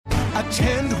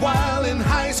Attend while in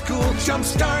high school.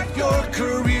 Jumpstart your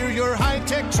career. Your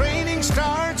high-tech training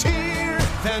starts here.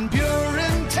 Van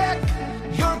Buren Tech.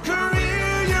 Your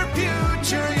career, your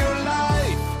future, your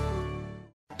life.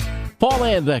 Paul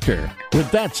Anbecker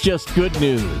with That's Just Good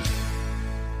News.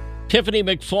 Tiffany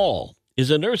McFall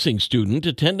is a nursing student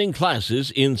attending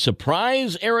classes in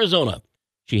Surprise, Arizona.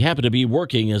 She happened to be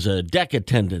working as a deck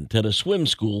attendant at a swim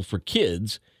school for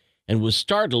kids and was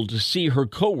startled to see her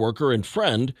coworker and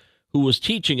friend, who was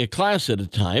teaching a class at a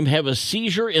time, have a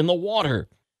seizure in the water.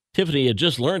 Tiffany had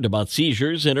just learned about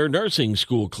seizures in her nursing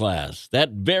school class that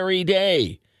very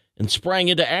day and sprang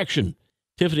into action.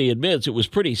 Tiffany admits it was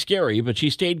pretty scary, but she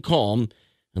stayed calm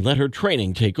and let her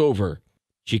training take over.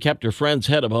 She kept her friend's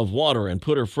head above water and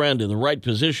put her friend in the right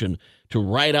position to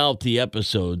ride out the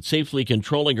episode, safely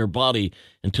controlling her body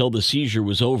until the seizure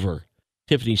was over.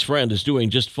 Tiffany's friend is doing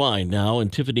just fine now,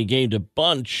 and Tiffany gained a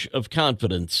bunch of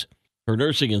confidence. Her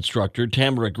nursing instructor,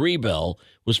 Tamara Griebel,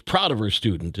 was proud of her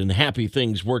student and happy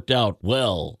things worked out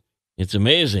well. It's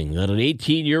amazing that an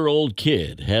 18-year-old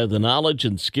kid had the knowledge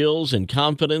and skills and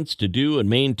confidence to do and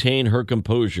maintain her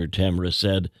composure, Tamara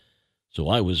said. So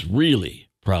I was really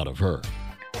proud of her.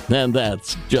 And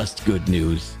that's just good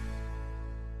news.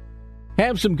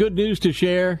 Have some good news to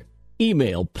share?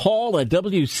 Email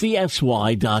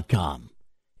paul@wcsy.com.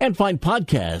 And find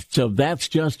podcasts of That's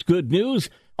Just Good News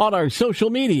on our social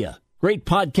media, great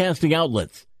podcasting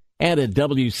outlets, and at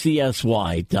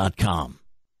wcsy.com.